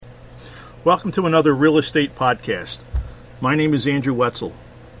Welcome to another real estate podcast. My name is Andrew Wetzel.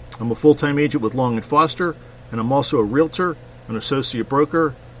 I'm a full-time agent with Long & Foster, and I'm also a realtor, an associate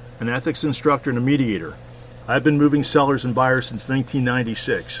broker, an ethics instructor, and a mediator. I've been moving sellers and buyers since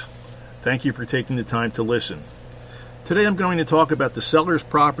 1996. Thank you for taking the time to listen. Today I'm going to talk about the seller's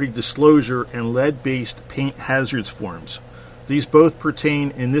property disclosure and lead-based paint hazards forms. These both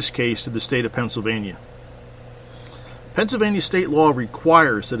pertain, in this case, to the state of Pennsylvania. Pennsylvania state law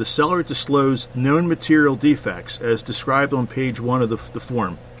requires that a seller disclose known material defects, as described on page 1 of the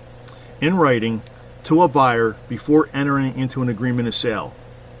form, in writing to a buyer before entering into an agreement of sale.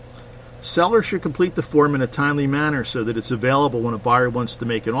 Sellers should complete the form in a timely manner so that it's available when a buyer wants to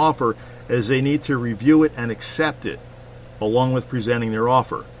make an offer, as they need to review it and accept it, along with presenting their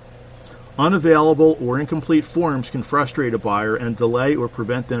offer. Unavailable or incomplete forms can frustrate a buyer and delay or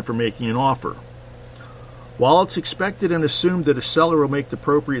prevent them from making an offer. While it's expected and assumed that a seller will make the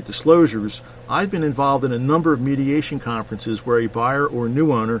appropriate disclosures, I've been involved in a number of mediation conferences where a buyer or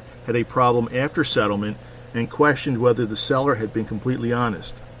new owner had a problem after settlement and questioned whether the seller had been completely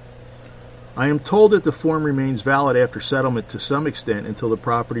honest. I am told that the form remains valid after settlement to some extent until the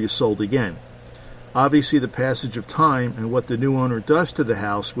property is sold again. Obviously, the passage of time and what the new owner does to the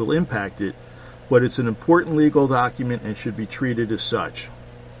house will impact it, but it's an important legal document and should be treated as such.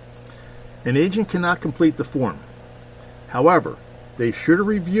 An agent cannot complete the form. However, they should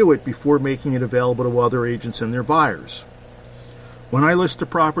review it before making it available to other agents and their buyers. When I list a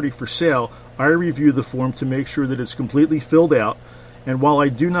property for sale, I review the form to make sure that it's completely filled out, and while I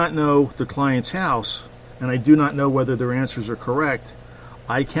do not know the client's house, and I do not know whether their answers are correct,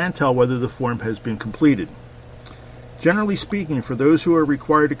 I can tell whether the form has been completed. Generally speaking, for those who are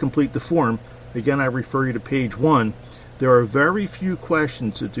required to complete the form, again I refer you to page 1, there are very few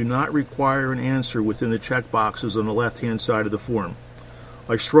questions that do not require an answer within the check boxes on the left-hand side of the form.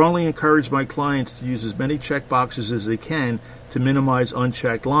 I strongly encourage my clients to use as many check boxes as they can to minimize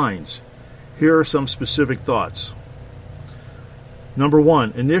unchecked lines. Here are some specific thoughts. Number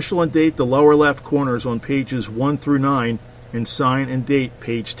 1, initial and date the lower left corners on pages 1 through 9 and sign and date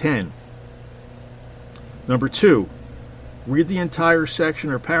page 10. Number 2, read the entire section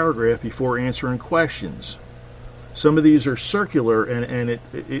or paragraph before answering questions. Some of these are circular, and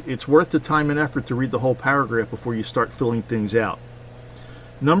it's worth the time and effort to read the whole paragraph before you start filling things out.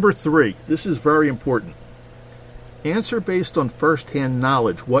 Number 3, this is very important. Answer based on first-hand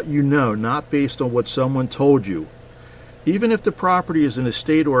knowledge, what you know, not based on what someone told you. Even if the property is an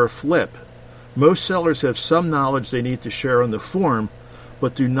estate or a flip, most sellers have some knowledge they need to share on the form,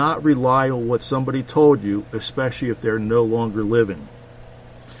 but do not rely on what somebody told you, especially if they're no longer living.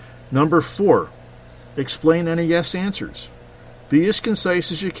 Number 4, explain any yes answers. Be as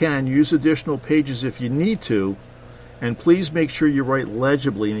concise as you can, use additional pages if you need to, and please make sure you write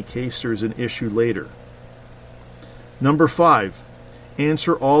legibly in case there's an issue later. Number 5,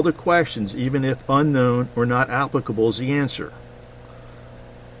 answer all the questions, even if unknown or not applicable as the answer.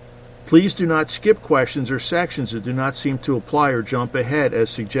 Please do not skip questions or sections that do not seem to apply or jump ahead, as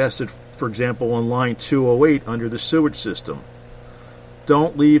suggested, for example, on line 208 under the sewage system.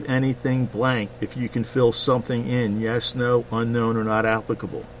 Don't leave anything blank if you can fill something in, yes, no, unknown, or not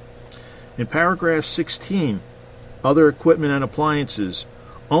applicable. In paragraph 16, other equipment and appliances,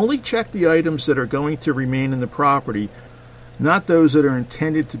 only check the items that are going to remain in the property, not those that are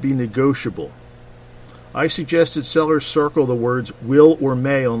intended to be negotiable. I suggested sellers circle the words will or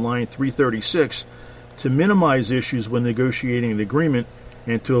may on line 336 to minimize issues when negotiating an agreement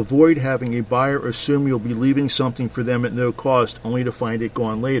and to avoid having a buyer assume you'll be leaving something for them at no cost only to find it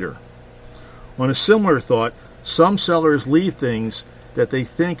gone later. On a similar thought, some sellers leave things that they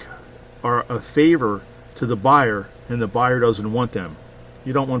think are a favor to the buyer and the buyer doesn't want them.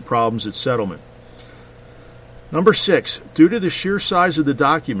 You don't want problems at settlement. Number 6, due to the sheer size of the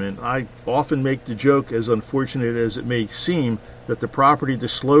document, I often make the joke, as unfortunate as it may seem, that the property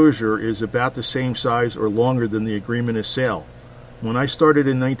disclosure is about the same size or longer than the agreement of sale. When I started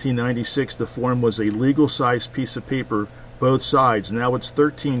in 1996, the form was a legal-sized piece of paper, both sides. Now it's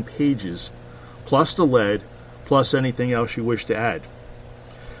 13 pages, plus the lead, plus anything else you wish to add.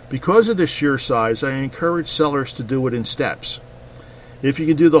 Because of the sheer size, I encourage sellers to do it in steps. If you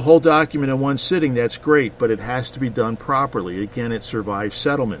can do the whole document in one sitting, that's great, but it has to be done properly. Again, it survives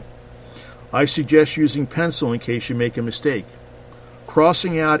settlement. I suggest using pencil in case you make a mistake.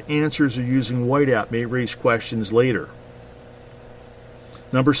 Crossing out answers or using whiteout may raise questions later.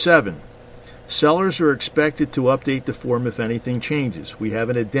 Number 7, sellers are expected to update the form if anything changes. We have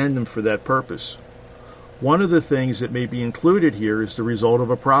an addendum for that purpose. One of the things that may be included here is the result of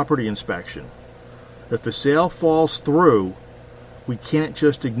a property inspection. If a sale falls through, we can't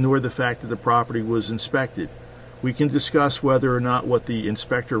just ignore the fact that the property was inspected. We can discuss whether or not what the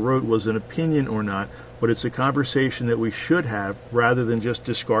inspector wrote was an opinion or not, but it's a conversation that we should have rather than just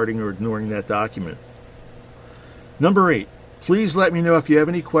discarding or ignoring that document. Number 8, please let me know if you have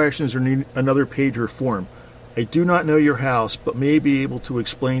any questions or need another page or form. I do not know your house, but may be able to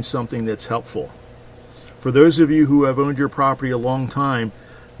explain something that's helpful. For those of you who have owned your property a long time,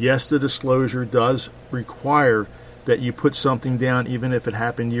 yes, the disclosure does require that you put something down even if it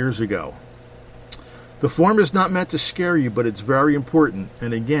happened years ago. The form is not meant to scare you, but it's very important.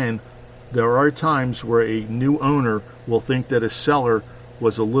 And again, there are times where a new owner will think that a seller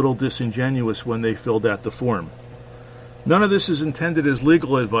was a little disingenuous when they filled out the form. None of this is intended as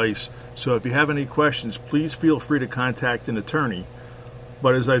legal advice, so if you have any questions, please feel free to contact an attorney.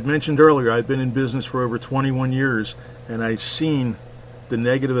 But as I've mentioned earlier, I've been in business for over 21 years, and I've seen the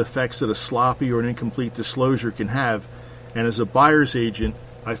negative effects that a sloppy or an incomplete disclosure can have. And as a buyer's agent,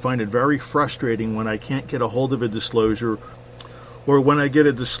 I find it very frustrating when I can't get a hold of a disclosure, or when I get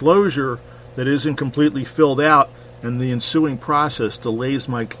a disclosure that isn't completely filled out and the ensuing process delays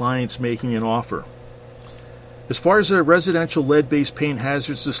my clients making an offer. As far as a residential lead-based paint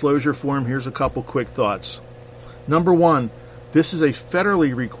hazards disclosure form, here's a couple quick thoughts. Number 1, this is a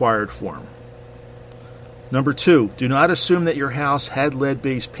federally required form. Number 2, do not assume that your house had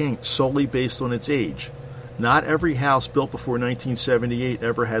lead-based paint solely based on its age. Not every house built before 1978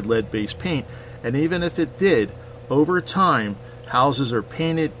 ever had lead-based paint, and even if it did, over time, houses are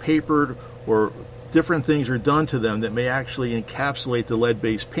painted, papered, or different things are done to them that may actually encapsulate the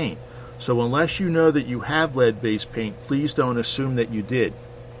lead-based paint. So unless you know that you have lead-based paint, please don't assume that you did.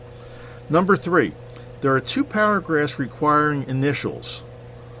 Number 3, there are 2 paragraphs requiring initials.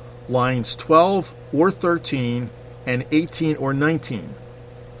 Lines 12 or 13 and 18 or 19,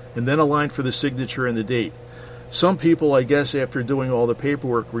 and then a line for the signature and the date. Some people, I guess, after doing all the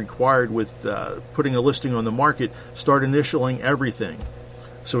paperwork required with putting a listing on the market, start initialing everything.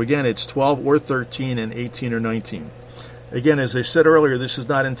 So again, it's 12 or 13 and 18 or 19. Again, as I said earlier, this is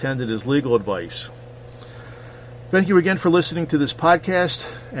not intended as legal advice. Thank you again for listening to this podcast,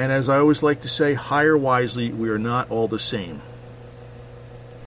 and as I always like to say, hire wisely, we are not all the same.